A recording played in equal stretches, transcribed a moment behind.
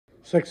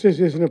Success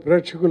చేసిన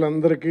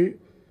ప్రేక్షకులందరికీ,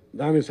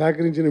 దానికి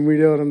సహకరించిన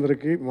మీడియా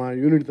వారందరికీ మా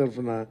యూనిట్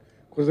తరఫున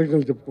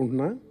కృతజ్ఞతలు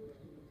చెప్పుకుంటున్నా.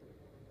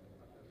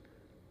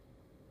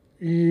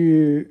 ఈ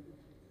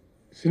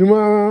సినిమా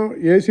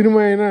ఏ సినిమా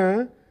అయినా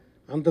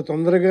అంత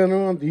తొందరగానో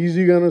అంత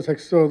ఈజీగానో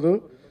సక్సెస్ అవ్వదు.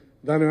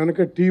 దాని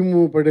వెనక టీము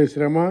పడే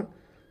శ్రమ,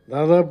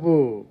 దాదాపు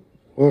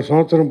 1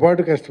 సంవత్సరం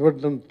పాటు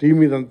కష్టపడ్డ టీం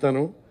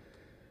ఇదంతాను.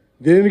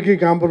 దేనికి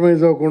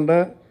కాంప్రమైజ్ అవ్వకుండా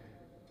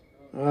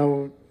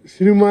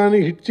సినిమాని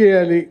హిట్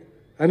చేయాలి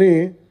అని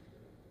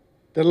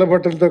తెల్ల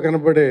బట్టలతో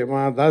కనపడే మా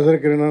దాసరి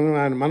కిరణ్,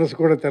 ఆయన మనసు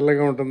కూడా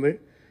తెల్లగా ఉంటుంది.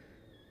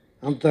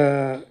 అంత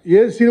ఏ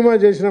సినిమా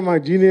చేసినా మా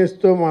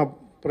జీనియస్తో మా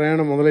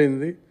ప్రయాణం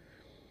మొదలైంది.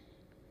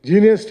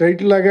 జీనియస్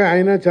టైటిల్ లాగా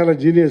ఆయన చాలా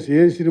జీనియస్.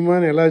 ఏ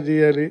సినిమాని ఎలా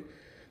చేయాలి,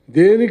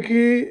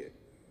 దేనికి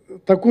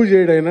తక్కువ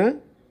చేయడు, ఆయన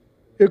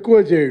ఎక్కువ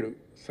చేయడు,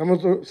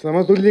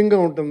 సమతుల్యంగా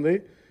ఉంటుంది.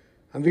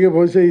 అందుకే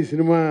బహుశా ఈ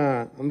సినిమా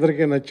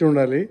అందరికీ నచ్చి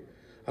ఉండాలి.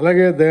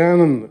 అలాగే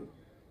దయానంద్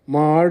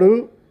మా వాడు.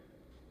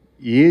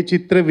 ఏ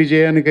చిత్ర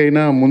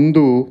విజయానికైనా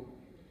ముందు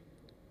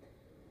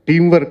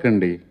టీం వర్క్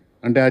అండి.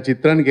 అంటే ఆ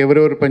చిత్రానికి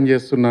ఎవరెవరు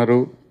పనిచేస్తున్నారు,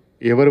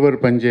 ఎవరెవరు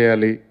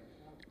పనిచేయాలి,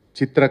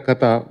 చిత్ర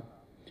కథ.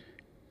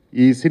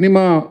 ఈ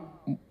సినిమా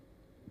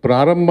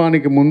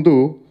ప్రారంభానికి ముందు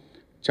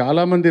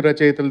చాలామంది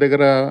రచయితల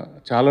దగ్గర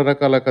చాలా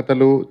రకాల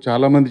కథలు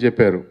చాలామంది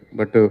చెప్పారు.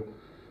 బట్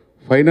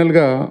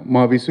ఫైనల్గా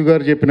మా విసు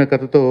గారు చెప్పిన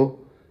కథతో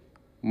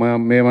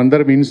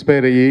మేమందరం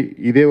ఇన్స్పైర్ అయ్యి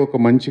ఇదే ఒక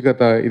మంచి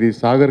కథ, ఇది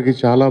సాగర్కి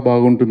చాలా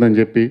బాగుంటుందని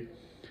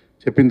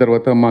చెప్పిన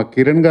తర్వాత మా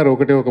కిరణ్ గారు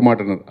ఒక మాట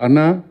అన్నారు, అన్న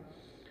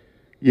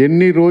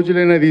ఎన్ని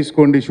రోజులైనా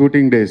తీసుకోండి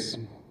షూటింగ్ డేస్,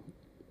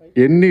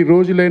 ఎన్ని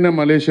రోజులైనా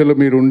మలేషియాలో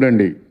మీరు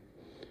ఉండండి,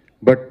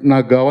 బట్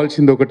నాకు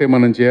కావాల్సింది ఒకటే,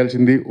 మనం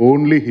చేయాల్సింది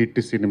ఓన్లీ హిట్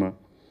సినిమా.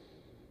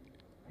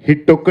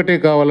 హిట్ ఒక్కటే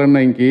కావాలన్నా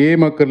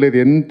ఇంకేం అక్కర్లేదు,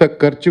 ఎంత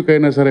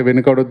ఖర్చుకైనా సరే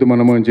వెనుకాడొద్దు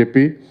మనము అని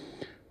చెప్పి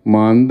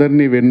మా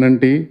అందరినీ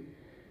వెన్నంటి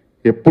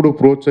ఎప్పుడు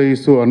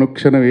ప్రోత్సహిస్తూ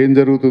అనుక్షణం ఏం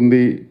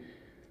జరుగుతుంది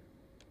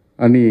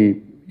అని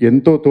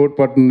ఎంతో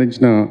తోడ్పాటు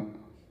అందించిన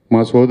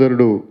మా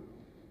సోదరుడు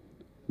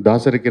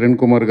దాసరి కిరణ్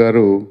కుమార్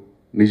గారు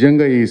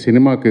నిజంగా ఈ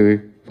సినిమాకి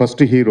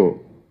ఫస్ట్ హీరో.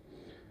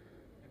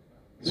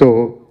 సో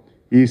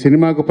ఈ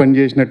సినిమాకు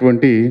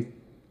పనిచేసినటువంటి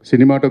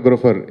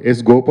సినిమాటోగ్రఫర్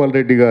ఎస్ గోపాల్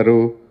రెడ్డి గారు,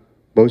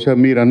 బహుశా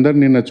మీరందరు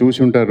నిన్న చూసి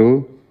ఉంటారు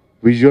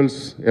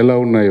విజువల్స్ ఎలా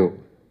ఉన్నాయో.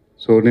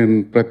 సో నేను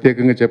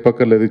ప్రత్యేకంగా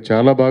చెప్పక్కర్లేదు,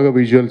 చాలా బాగా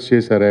విజువల్స్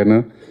చేశారు ఆయన.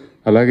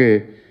 అలాగే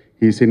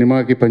ఈ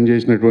సినిమాకి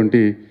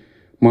పనిచేసినటువంటి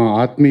మా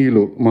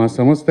ఆత్మీయులు, మా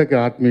సంస్థకి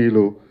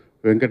ఆత్మీయులు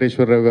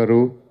వెంకటేశ్వరరావు గారు,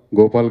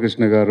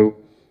 గోపాలకృష్ణ గారు,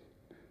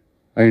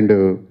 అండ్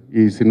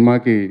ఈ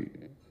సినిమాకి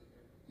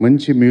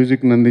మంచి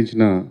మ్యూజిక్ని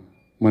అందించిన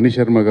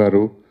మణిశర్మ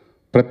గారు,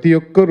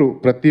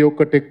 ప్రతి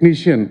ఒక్క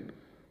టెక్నీషియన్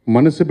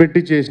మనసు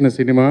పెట్టి చేసిన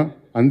సినిమా.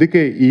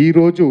 అందుకే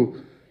ఈరోజు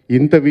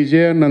ఇంత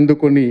విజయాన్ని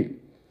అందుకొని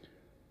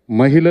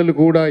మహిళలు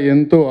కూడా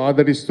ఎంతో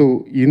ఆదరిస్తూ,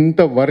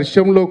 ఇంత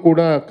వర్షంలో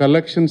కూడా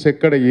కలెక్షన్స్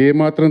ఎక్కడ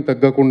ఏమాత్రం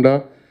తగ్గకుండా,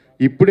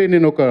 ఇప్పుడే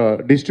నేను ఒక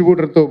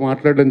డిస్ట్రిబ్యూటర్తో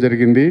మాట్లాడడం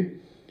జరిగింది.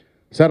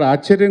 సార్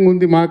ఆశ్చర్యంగా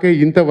ఉంది మాకే,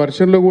 ఇంత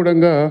వర్షంలో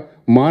కూడా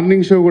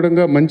మార్నింగ్ షో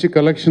కూడా మంచి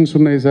కలెక్షన్స్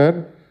ఉన్నాయి సార్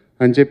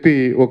అని చెప్పి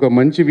ఒక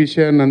మంచి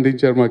విషయాన్ని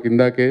అందించారు మాకు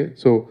ఇందాకే.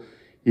 సో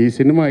ఈ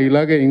సినిమా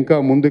ఇలాగే ఇంకా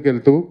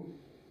ముందుకెళ్తూ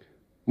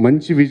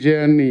మంచి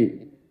విజయాన్ని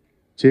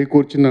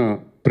చేకూర్చిన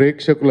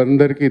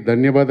ప్రేక్షకులందరికీ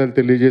ధన్యవాదాలు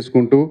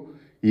తెలియజేసుకుంటూ,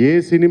 ఏ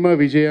సినిమా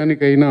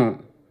విజయానికైనా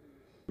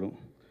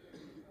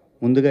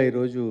ముందుగా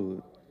ఈరోజు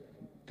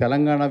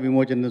తెలంగాణ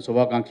విమోచన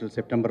శుభాకాంక్షలు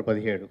సెప్టెంబర్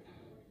 17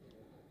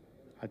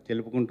 అది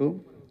తెలుపుకుంటూ,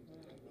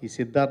 ఈ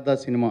సిద్ధార్థ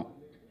సినిమా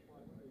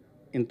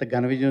ఇంత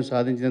ఘన విజయం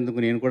సాధించినందుకు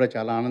నేను కూడా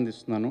చాలా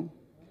ఆనందిస్తున్నాను.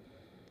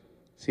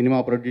 సినిమా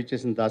ప్రొడ్యూస్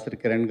చేసిన దాసరి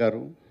కిరణ్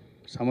గారు,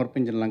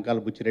 సమర్పించిన లంకాల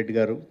బుచ్చిరెడ్డి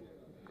గారు,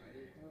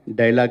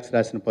 డైలాగ్స్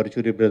రాసిన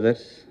పరుచూరి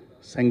బ్రదర్స్,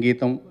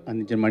 సంగీతం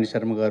అందించిన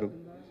మణిశర్మ గారు,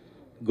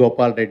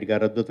 గోపాల్ రెడ్డి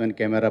గారు అద్భుతమైన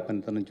కెమెరా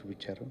పనితనం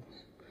చూపించారు.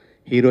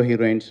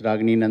 హీరోయిన్స్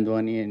రాగిని,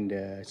 నంద్వాని అండ్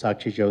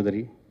సాక్షి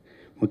చౌదరి,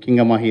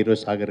 ముఖ్యంగా మా హీరో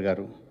సాగర్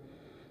గారు.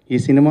 ఈ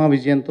సినిమా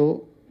విజయంతో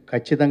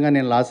ఖచ్చితంగా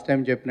నేను లాస్ట్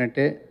టైం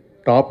చెప్పినట్టే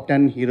టాప్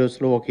 10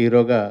 హీరోస్లో ఒక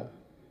హీరోగా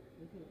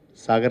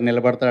సాగర్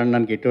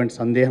నిలబడతాడనడానికి ఎటువంటి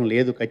సందేహం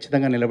లేదు.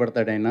 ఖచ్చితంగా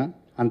నిలబడతాడు ఆయన.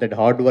 అంతటి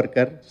hard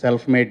worker,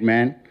 self made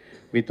man,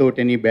 without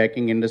any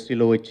backing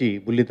ఇండస్ట్రీలో వచ్చి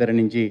బుల్లితెర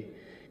నుంచి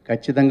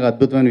ఖచ్చితంగా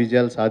అద్భుతమైన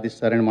విజయాలు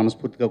సాధిస్తారని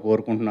మనస్ఫూర్తిగా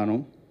కోరుకుంటున్నాను.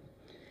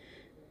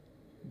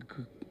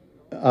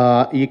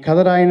 ఈ కథ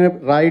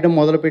రాయడం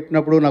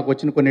మొదలుపెట్టినప్పుడు నాకు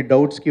వచ్చిన కొన్ని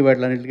డౌట్స్కి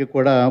వాటిలన్నింటికి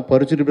కూడా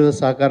పరుచూరి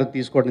బ్రదర్స్ సహకారం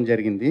తీసుకోవడం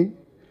జరిగింది.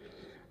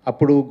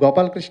 అప్పుడు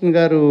గోపాలకృష్ణ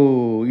గారు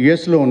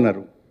యుఎస్లో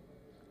ఉన్నారు.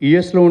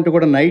 యుఎస్లో ఉంటే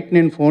కూడా నైట్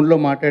నేను ఫోన్లో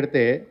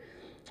మాట్లాడితే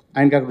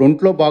ఆయనకి అక్కడ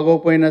ఒంట్లో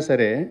బాగోకపోయినా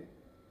సరే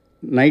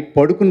నైట్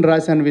పడుకుని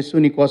రాశాను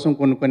విసు నీ కోసం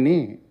కొన్ని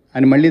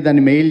అని మళ్ళీ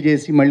దాన్ని మెయిల్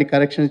చేసి మళ్ళీ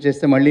కరెక్షన్స్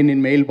చేస్తే మళ్ళీ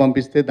నేను మెయిల్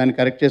పంపిస్తే దాన్ని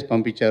కరెక్ట్ చేసి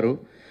పంపించారు.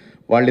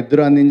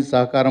 వాళ్ళిద్దరూ అందించిన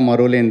సహకారం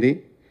మరోలేంది.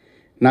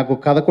 నాకు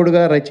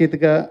కథకుడుగా,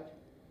 రచయితగా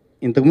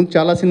ఇంతకుముందు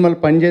చాలా సినిమాలు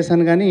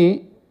పనిచేశాను, కానీ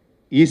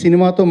ఈ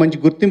సినిమాతో మంచి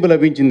గుర్తింపు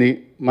లభించింది.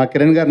 మా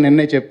కిరణ్ గారు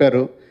నిన్నే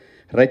చెప్పారు,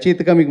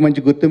 రచయితగా మీకు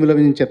మంచి గుర్తింపు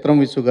లభించిన చిత్రం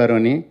విసు గారు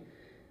అని.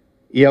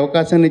 ఈ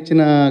అవకాశాన్ని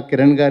ఇచ్చిన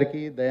కిరణ్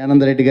గారికి,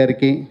 దయానంద రెడ్డి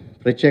గారికి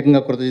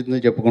ప్రత్యేకంగా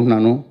కృతజ్ఞతలు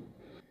చెప్పుకుంటున్నాను.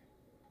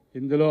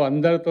 ఇందులో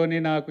అందరితోని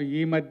నాకు ఈ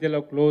మధ్యలో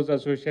క్లోజ్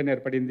అసోసియేషన్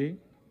ఏర్పడింది.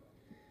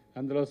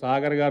 అందులో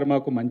సాగర్ గారు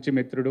మాకు మంచి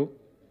మిత్రుడు.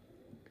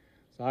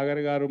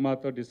 సాగర్ గారు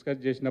మాతో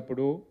డిస్కస్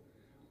చేసినప్పుడు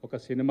ఒక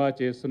సినిమా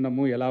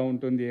చేస్తున్నాము, ఎలా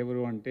ఉంటుంది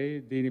ఎవరు అంటే,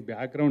 దీని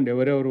బ్యాక్గ్రౌండ్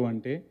ఎవరెవరు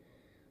అంటే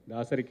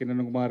దాసరి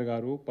కిరణ్ కుమార్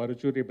గారు,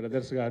 పరుచూరి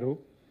బ్రదర్స్ గారు,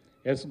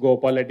 ఎస్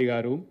గోపాల్ రెడ్డి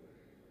గారు,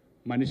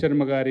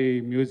 మణిశర్మ గారి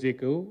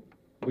మ్యూజిక్,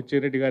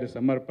 బుచ్చిరెడ్డి గారి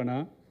సమర్పణ,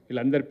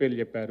 వీళ్ళందరి పేర్లు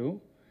చెప్పారు.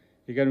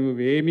 ఇక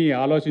నువ్వేమీ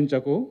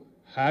ఆలోచించకు,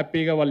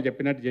 హ్యాపీగా వాళ్ళు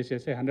చెప్పినట్టు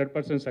చేసేసి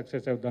 100%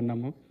 సక్సెస్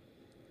అవుతున్నాము.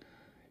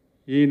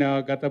 ఈయన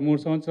గత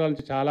 3 సంవత్సరాల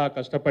నుంచి చాలా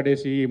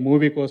కష్టపడేసి ఈ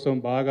మూవీ కోసం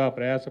బాగా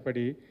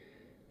ప్రయాసపడి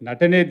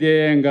నటనే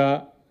ధ్యేయంగా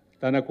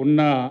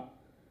తనకున్న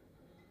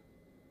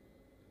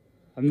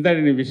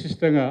అందరిని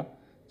విశిష్టంగా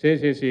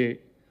చేసేసి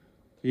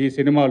ఈ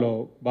సినిమాలో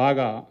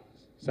బాగా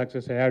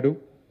సక్సెస్ అయ్యాడు.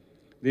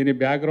 దీని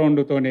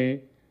బ్యాక్గ్రౌండ్తోనే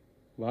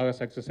బాగా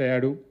సక్సెస్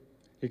అయ్యాడు.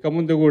 ఇక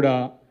ముందు కూడా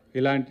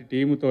ఇలాంటి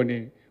టీముతోని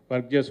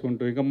వర్క్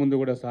చేసుకుంటూ ఇక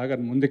ముందు కూడా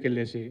సాగర్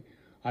ముందుకెళ్ళేసి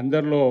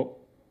అందరిలో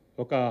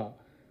ఒక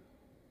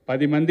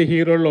 10 మంది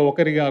హీరోల్లో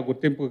ఒకరిగా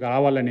గుర్తింపు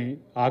కావాలని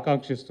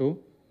ఆకాంక్షిస్తూ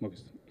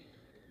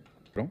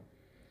ముగిస్తాం.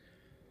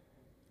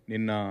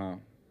 నిన్న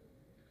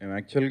మేము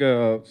యాక్చువల్గా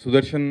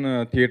సుదర్శన్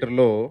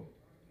థియేటర్లో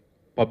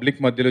పబ్లిక్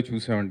మధ్యలో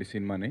చూసామండి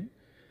సినిమాని.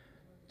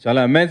 చాలా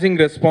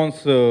అమేజింగ్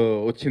రెస్పాన్స్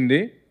వచ్చింది.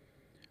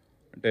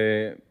 అంటే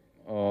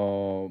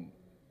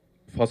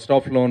ఫస్ట్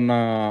హాఫ్లో ఉన్న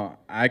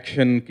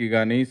యాక్షన్కి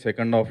కానీ,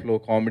 సెకండ్ హాఫ్లో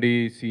కామెడీ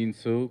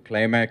సీన్స్,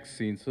 క్లైమాక్స్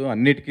సీన్స్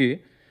అన్నిటికీ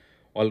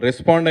వాళ్ళు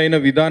రెస్పాండ్ అయిన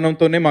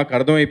విధానంతోనే మాకు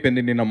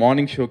అర్థమైపోయింది నిన్న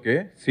మార్నింగ్ షోకే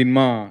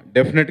సినిమా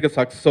డెఫినెట్గా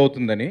సక్సెస్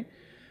అవుతుందని.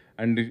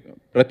 అండ్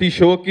ప్రతి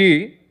షోకి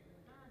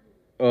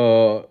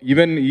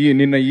ఈవెన్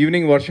నిన్న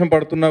ఈవినింగ్ వర్షం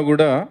పడుతున్నా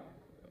కూడా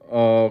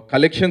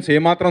కలెక్షన్స్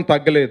ఏమాత్రం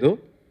తగ్గలేదు.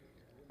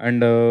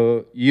 అండ్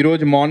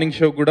ఈరోజు మార్నింగ్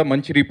షో కూడా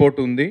మంచి రిపోర్ట్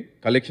ఉంది,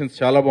 కలెక్షన్స్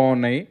చాలా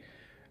బాగున్నాయి.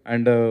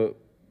 అండ్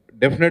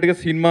డెఫినెట్గా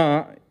సినిమా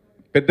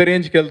పెద్ద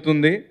రేంజ్కి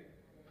వెళ్తుంది.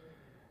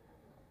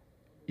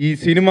 ఈ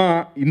సినిమా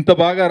ఇంత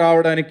బాగా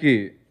రావడానికి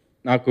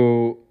నాకు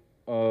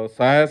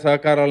సహాయ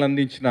సహకారాలు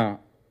అందించిన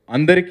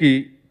అందరికీ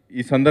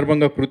ఈ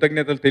సందర్భంగా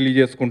కృతజ్ఞతలు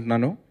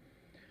తెలియజేసుకుంటున్నాను.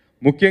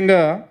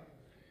 ముఖ్యంగా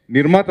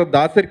నిర్మాత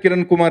దాసరి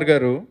కిరణ్ కుమార్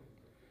గారు.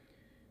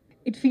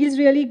 It feels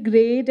really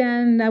great,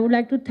 and I would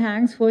like to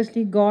thank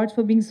firstly God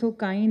for being so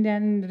kind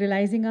and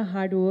realizing our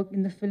hard work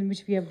in the film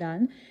which we have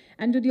done,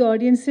 and to the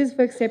audiences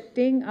for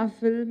accepting our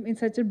film in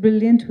such a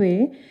brilliant way.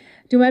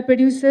 To my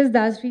producers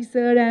Dasri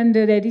sir and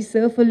Reddy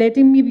sir for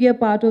letting me be a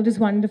part of this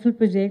wonderful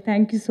project.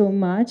 Thank you so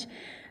much.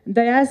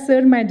 Daya sir,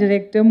 my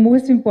director,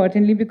 most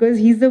importantly, because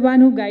he's the one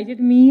who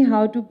guided me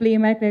how to play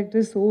my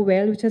character so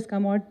well, which has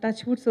come out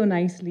touchwood so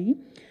nicely.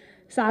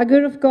 Sagar,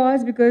 of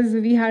course, because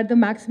we had the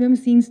maximum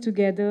scenes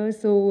together,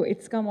 so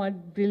it's come out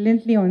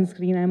brilliantly on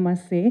screen, I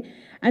must say.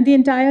 And the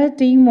entire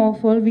team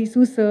of all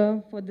Visu sir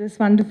for this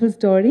wonderful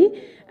story,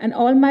 and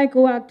all my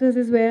co-actors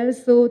as well.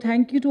 So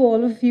thank you to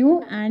all of you,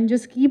 and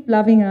just keep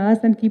loving us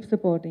and keep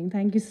supporting.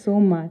 Thank you so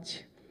much.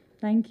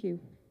 Thank you.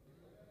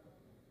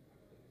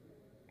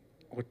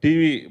 ఒక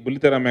TV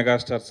బుల్లితెర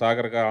megastar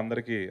సాగర్గా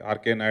అందరికీ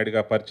RK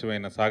నాయుడుగా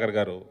పరిచయమైన సాగర్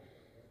గారు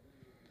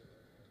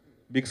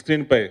big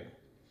స్క్రీన్పై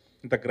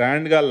ఇంత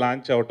గ్రాండ్గా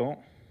launch అవటం,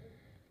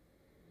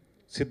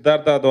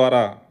 సిద్ధార్థ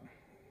ద్వారా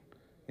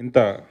ఇంత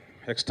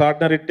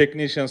ఎక్స్ట్రాడినరీ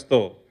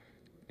టెక్నీషియన్స్తో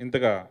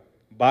ఇంతగా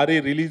భారీ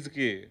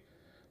రిలీజ్కి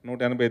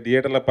 180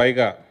 థియేటర్ల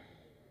పైగా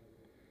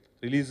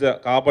రిలీజ్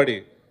కాబడి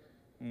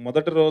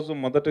మొదటి రోజు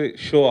మొదటి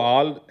షో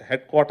ఆల్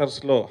హెడ్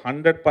క్వార్టర్స్లో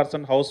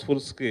 100%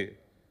 హౌస్ఫుల్స్కి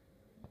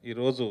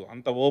ఈరోజు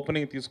అంత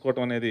ఓపెనింగ్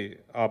తీసుకోవటం అనేది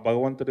ఆ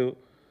భగవంతుడు,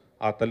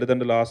 ఆ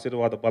తల్లిదండ్రుల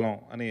ఆశీర్వాద బలం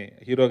అని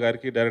హీరో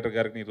గారికి, డైరెక్టర్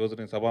గారికి ఈరోజు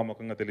నేను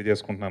సభాముఖంగా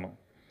తెలియజేసుకుంటున్నాను.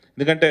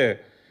 ఎందుకంటే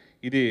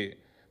ఇది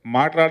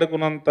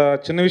మాట్లాడుకున్నంత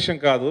చిన్న విషయం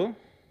కాదు,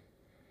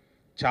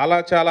 చాలా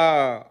చాలా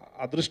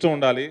అదృష్టం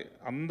ఉండాలి.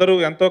 అందరూ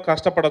ఎంతో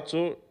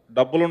కష్టపడవచ్చు,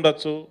 డబ్బులు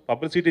ఉండొచ్చు,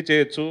 పబ్లిసిటీ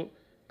చేయొచ్చు,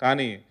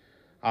 కానీ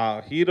ఆ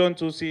హీరోని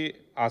చూసి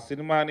ఆ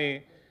సినిమాని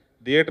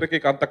థియేటర్కి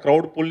అంత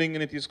క్రౌడ్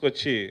పుల్లింగ్ని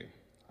తీసుకొచ్చి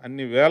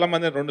అన్ని వేల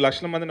మందిని, 2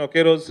 లక్షల మందిని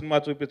ఒకే రోజు సినిమా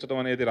చూపించడం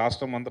అనేది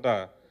రాష్ట్రం అంతటా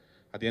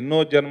అది ఎన్నో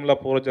జన్మల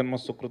పూర్వజన్మ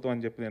సుకృతం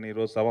అని చెప్పి నేను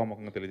ఈరోజు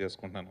సభాముఖంగా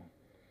తెలియజేసుకుంటున్నాను.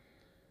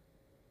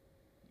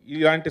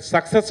 ఇలాంటి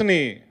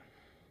సక్సెస్ని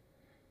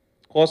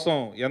కోసం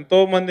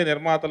ఎంతోమంది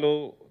నిర్మాతలు,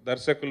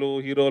 దర్శకులు,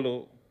 హీరోలు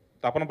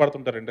తపన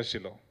పడుతుంటారు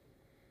ఇండస్ట్రీలో.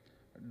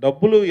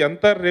 డబ్బులు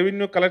ఎంత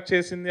రెవెన్యూ కలెక్ట్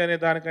చేసింది అనే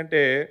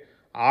దానికంటే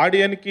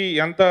ఆడియన్కి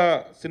ఎంత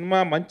సినిమా,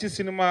 మంచి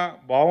సినిమా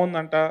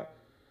బాగుందంట,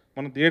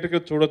 మనం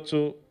థియేటర్కి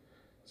చూడొచ్చు,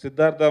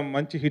 సిద్ధార్థ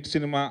మంచి హిట్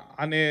సినిమా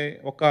అనే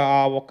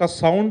ఒక్క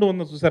సౌండ్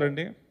ఉంది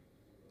చూసారండి,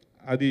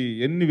 అది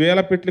ఎన్ని వేల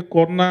పెట్టి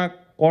కొన్నా,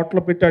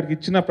 కోట్లు పెట్టి ఆడికి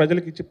ఇచ్చినా,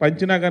 ప్రజలకు ఇచ్చి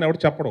పంచినా కానీ ఎవడు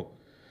చెప్పడు.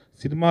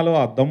 సినిమాలో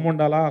ఆ దమ్ము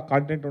ఉండాలా, ఆ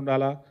కాంటెంట్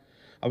ఉండాలా,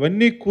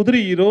 అవన్నీ కుదిరి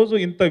ఈరోజు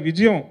ఇంత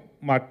విజయం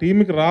మా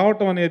టీంకి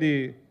రావటం అనేది,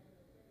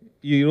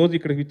 ఈరోజు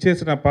ఇక్కడికి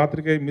ఇచ్చేసిన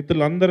పాత్రికేయ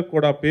మిత్రులందరికీ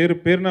కూడా పేరు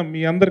పేరున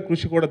మీ అందరి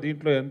కృషి కూడా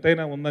దీంట్లో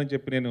ఎంతైనా ఉందని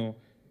చెప్పి నేను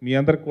మీ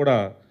అందరికి కూడా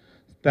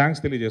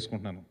థ్యాంక్స్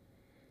తెలియజేసుకుంటున్నాను.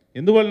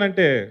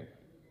 ఎందువల్లనంటే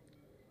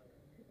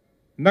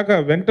ఇందాక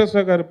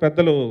వెంకటేశ్వర గారు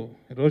పెద్దలు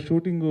ఈరోజు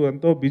షూటింగ్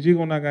ఎంతో బిజీగా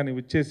ఉన్నా కానీ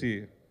వచ్చేసి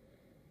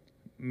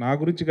నా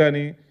గురించి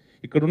కానీ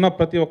ఇక్కడున్న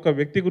ప్రతి ఒక్క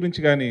వ్యక్తి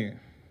గురించి కానీ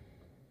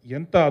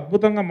ఎంత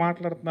అద్భుతంగా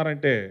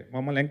మాట్లాడుతున్నారంటే,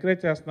 మమ్మల్ని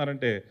ఎంకరేజ్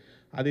చేస్తున్నారంటే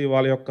అది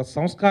వాళ్ళ యొక్క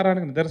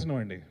సంస్కారానికి నిదర్శనం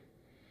అండి.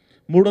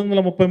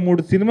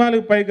 333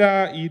 సినిమాలకు పైగా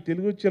ఈ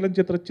తెలుగు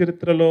చలనచిత్ర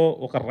చరిత్రలో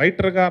ఒక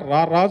రైటర్గా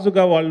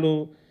రాజుగా వాళ్ళు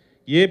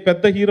ఏ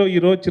పెద్ద హీరో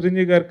ఈరోజు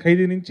చిరంజీవి గారి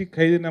ఖైదీ నుంచి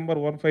ఖైదీ నెంబర్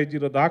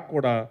 150 దాకా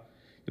కూడా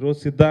ఈరోజు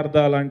సిద్ధార్థ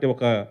లాంటి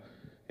ఒక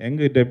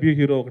యంగ్ డెబ్యూ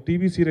హీరో, ఒక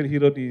టీవీ సీరియల్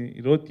హీరోని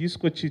ఈరోజు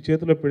తీసుకొచ్చి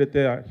చేతిలో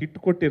పెడితే హిట్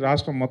కొట్టి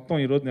రాష్ట్రం మొత్తం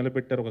ఈరోజు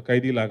నిలబెట్టారు ఒక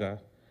ఖైదీలాగా.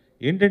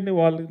 ఏంటండి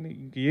వాళ్ళని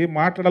ఇంక ఏం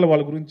మాట్లాడాలి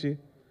వాళ్ళ గురించి?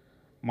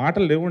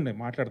 మాటలు లేవండి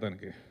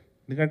మాట్లాడడానికి,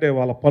 ఎందుకంటే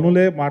వాళ్ళ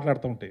పనులే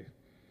మాట్లాడుతూ ఉంటాయి.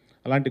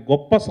 అలాంటి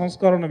గొప్ప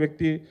సంస్కారం ఉన్న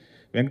వ్యక్తి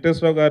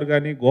వెంకటేశ్వరరావు గారు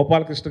కానీ,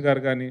 గోపాలకృష్ణ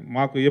గారు కానీ,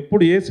 మాకు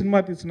ఎప్పుడు ఏ సినిమా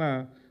తీసినా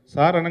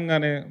సార్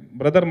అనగానే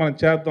బ్రదర్ మనం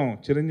చేద్దాం,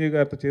 చిరంజీవి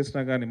గారితో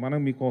చేసినా కానీ మనం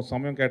మీకు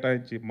సమయం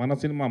కేటాయించి మన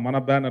సినిమా మన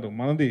బ్యానర్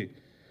మనది,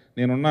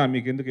 నేనున్నా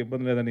మీకు ఎందుకు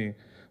ఇబ్బంది లేదని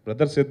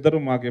బ్రదర్స్ ఇద్దరు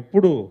మాకు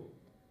ఎప్పుడు.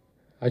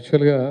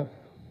 యాక్చువల్గా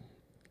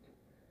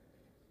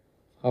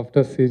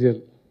ఆఫ్టర్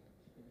సీరియల్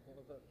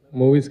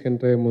మూవీస్కి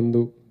ఎంటర్ అయ్యే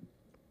ముందు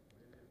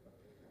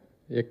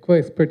ఎక్కువ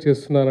ఎక్స్పెక్ట్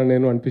చేస్తున్నానని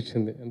నేను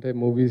అనిపించింది. అంటే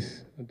మూవీస్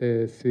అంటే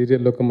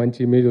సీరియల్లో ఒక మంచి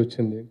ఇమేజ్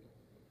వచ్చింది,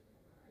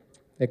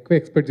 ఎక్కువ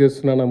ఎక్స్పెక్ట్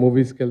చేస్తున్నాను ఆ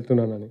మూవీస్కి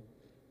వెళ్తున్నానని.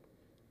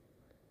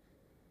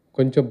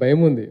 కొంచెం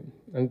భయం ఉంది,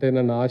 అంటే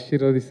నన్ను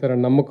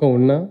ఆశీర్వదిస్తారని నమ్మకం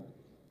ఉన్నా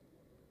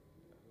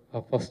ఆ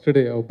ఫస్ట్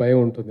డే ఒక భయం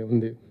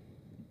ఉంది.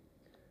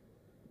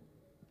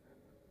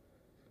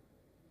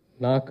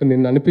 నాకు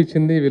నిన్న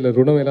అనిపించింది వీళ్ళ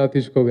రుణం ఎలా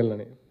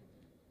తీసుకోగలనని.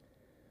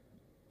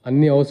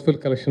 అన్ని హౌస్ఫుల్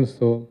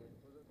కలెక్షన్స్తో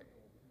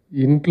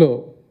ఇంట్లో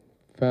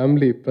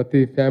ప్రతి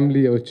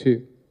ఫ్యామిలీ వచ్చి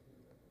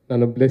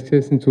నన్ను బ్లెస్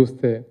చేసి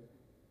చూస్తే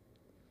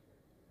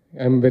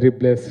ఐఎమ్ వెరీ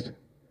బ్లెస్డ్.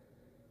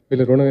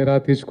 వీళ్ళ రుణం ఎలా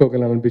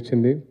తీసుకోగలను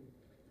అనిపించింది.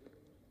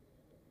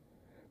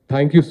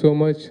 Thank you so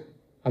much.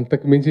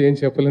 అంతకు మించి ఏం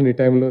చెప్పలేను ఈ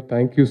టైంలో.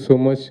 Thank you so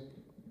much.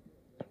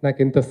 నాకు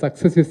ఇంత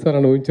సక్సెస్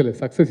ఇస్తారని ఊహించలేదు.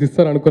 సక్సెస్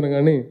ఇస్తారనుకున్నా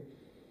కానీ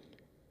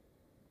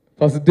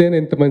ఫస్ట్ డేనే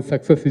ఇంతమంది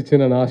సక్సెస్ ఇచ్చి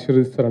నన్ను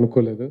ఆశీర్వదిస్తారు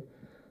అనుకోలేదు.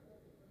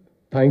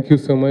 Thank you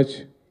so much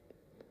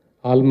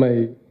all my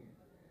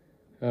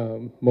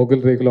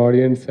Mughal రేకుల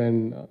ఆడియన్స్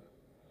అండ్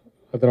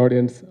అదర్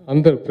ఆడియన్స్,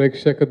 అందరు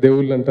ప్రేక్షక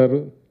దేవుళ్ళు అంటారు,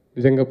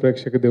 నిజంగా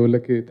ప్రేక్షక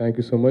దేవుళ్ళకి thank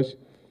you so much.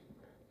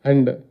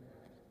 And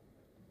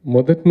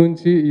మొదటి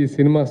నుంచి ఈ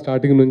సినిమా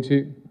స్టార్టింగ్ నుంచి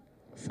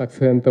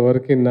సక్సెస్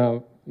అయ్యేంతవరకు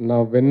నా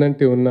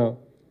వెన్నంటి ఉన్న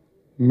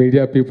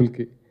మీడియా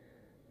పీపుల్కి,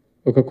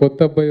 ఒక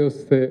కొత్త అబ్బాయి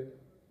వస్తే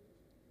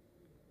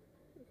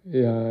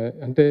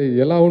అంటే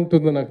ఎలా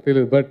ఉంటుందో నాకు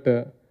తెలియదు, బట్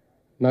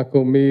నాకు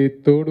మీ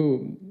తోడు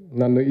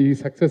నన్ను ఈ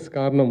సక్సెస్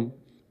కారణం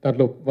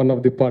దాంట్లో వన్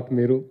ఆఫ్ ది పార్ట్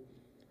మీరు.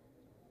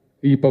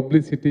 ఈ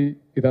పబ్లిసిటీ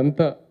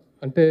ఇదంతా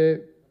అంటే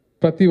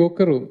ప్రతి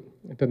ఒక్కరు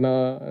అంటే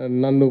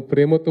నన్ను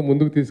ప్రేమతో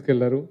ముందుకు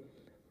తీసుకెళ్లారు.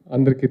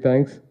 అందరికీ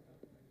థ్యాంక్స్.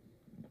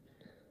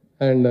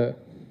 అండ్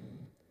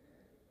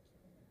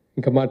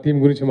ఇంకా మా టీం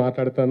గురించి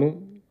మాట్లాడతాను.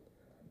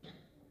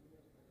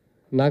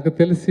 నాకు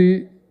తెలిసి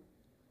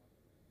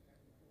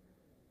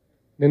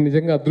నేను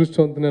నిజంగా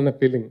అదృష్టవంతునన్న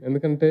ఫీలింగ్,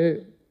 ఎందుకంటే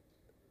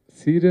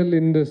సీరియల్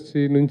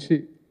ఇండస్ట్రీ నుంచి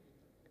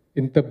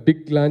ఇంత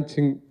బిగ్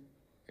లాంచింగ్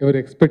ఎవరు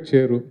ఎక్స్పెక్ట్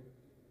చేయరు.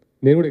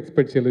 నేను కూడా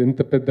ఎక్స్పెక్ట్ చేయలేదు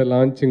ఇంత పెద్ద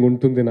లాంచింగ్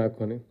ఉంటుంది నాకు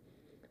అని.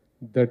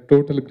 The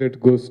total credit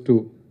goes to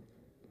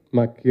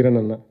మా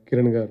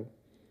కిరణ్ గారు.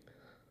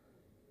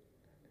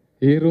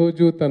 ఏ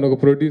రోజు తను ఒక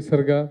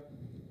ప్రొడ్యూసర్గా,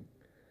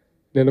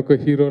 నేను ఒక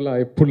హీరోలా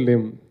ఎప్పుడు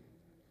లేము.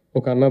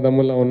 ఒక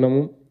అన్నదమ్ములా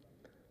ఉన్నాము,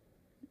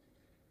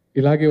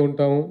 ఇలాగే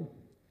ఉంటాము.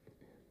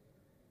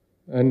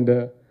 అండ్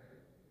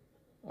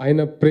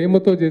ఆయన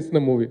ప్రేమతో చేసిన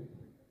మూవీ,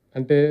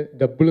 అంటే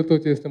డబ్బులతో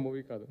చేసిన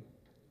మూవీ కాదు,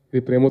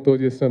 ఇది ప్రేమతో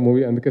చేసిన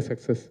మూవీ, అందుకే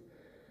సక్సెస్.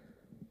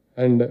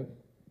 అండ్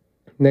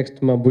నెక్స్ట్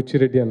మా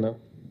బుచ్చిరెడ్డి అన్న,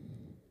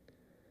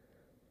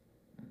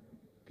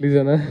 ప్లీజ్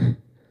అన్న,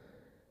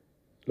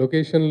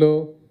 లొకేషన్లో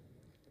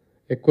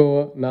ఎక్కువ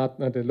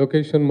అంటే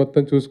లొకేషన్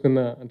మొత్తం చూసుకున్న,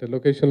 అంటే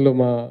లొకేషన్లో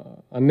మా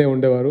అన్నే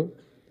ఉండేవారు.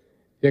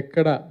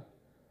 ఎక్కడ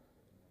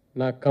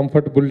నా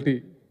కంఫర్టబిలిటీ,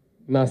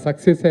 నా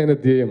సక్సెస్ అయిన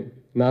ధ్యేయం,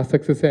 నా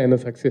సక్సెస్ అయిన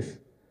సక్సెస్,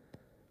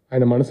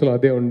 ఆయన మనసులో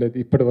అదే ఉండేది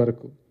ఇప్పటి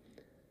వరకు.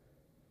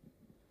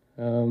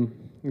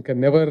 ఇంకా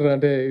నెవర్,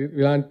 అంటే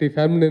ఇలాంటి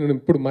ఫ్యామిలీ నేను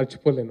ఇప్పుడు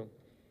మర్చిపోలేను.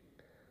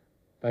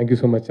 థ్యాంక్ యూ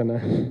సో మచ్ అన్న.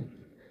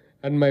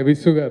 అండ్ మై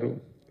విసు గారు,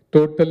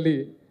 టోటల్లీ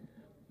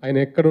ఆయన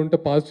ఎక్కడ ఉంటే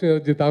పాజిటివ్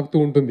ఎనర్జీ తాకుతూ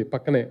ఉంటుంది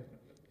పక్కనే.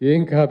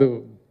 ఏం కాదు,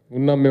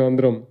 ఉన్నాం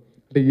మేమందరం.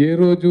 అంటే ఏ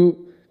రోజు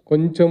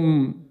కొంచెం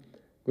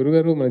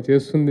గురుగారు మనం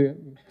చేస్తుంది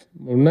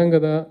ఉన్నాం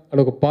కదా అని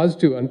ఒక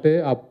పాజిటివ్, అంటే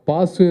ఆ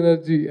పాజిటివ్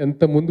ఎనర్జీ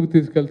ఎంత ముందుకు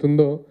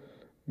తీసుకెళ్తుందో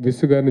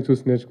విసు గారిని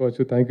చూసి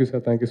నేర్చుకోవచ్చు. Thank you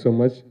sir, thank you so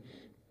much.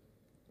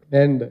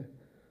 And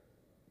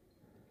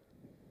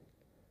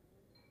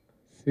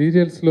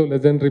సీరియల్స్లో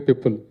లెజెండరీ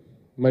పీపుల్,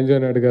 మంజు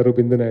నాయుడు గారు,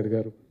 బిందు నాయుడు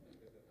గారు,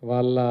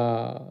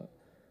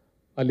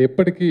 వాళ్ళు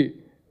ఎప్పటికీ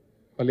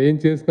వాళ్ళు ఏం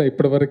చేసినా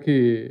ఇప్పటివరకు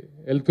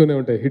వెళ్తూనే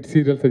ఉంటాయి, హిట్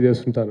సీరియల్స్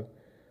చేస్తుంటారు.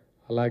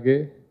 అలాగే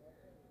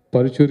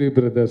పరుచూరి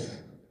బ్రదర్స్,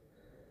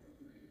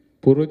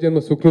 పూర్వజన్మ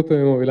సుకృతం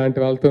ఏమో ఇలాంటి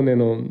వాళ్ళతో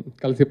నేను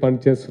కలిసి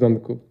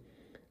పనిచేస్తున్నందుకు.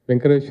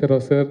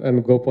 Venkateswararao sir and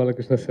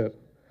Gopalakrishna sir,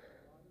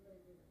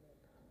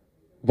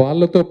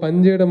 వాళ్ళతో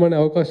పనిచేయడం అనే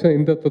అవకాశం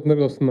ఇంత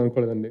తొందరగా వస్తుంది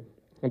అనుకోలేదండి.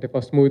 అంటే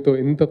ఫస్ట్ మూవీతో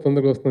ఇంత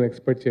తొందరగా వస్తుందని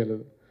ఎక్స్పెక్ట్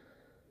చేయలేదు.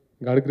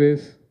 గాడ్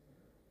గ్రేస్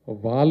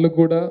వాళ్ళు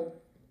కూడా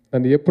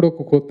నన్ను ఎప్పుడు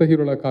ఒక కొత్త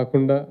హీరోలా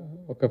కాకుండా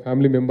ఒక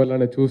ఫ్యామిలీ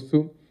మెంబర్లానే చూస్తూ,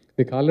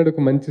 నీకు ఆల్రెడీ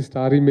ఒక మంచి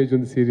స్టార్ ఇమేజ్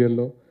ఉంది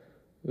సీరియల్లో,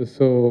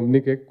 సో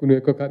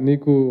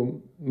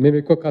మేము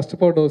ఎక్కువ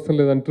కష్టపడడం అవసరం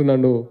లేదంటూ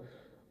నన్ను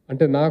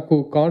అంటే నాకు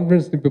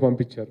కాన్ఫిడెన్స్ నింపి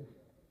పంపించారు.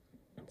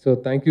 So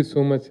thank you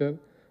so much sir,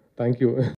 thank you.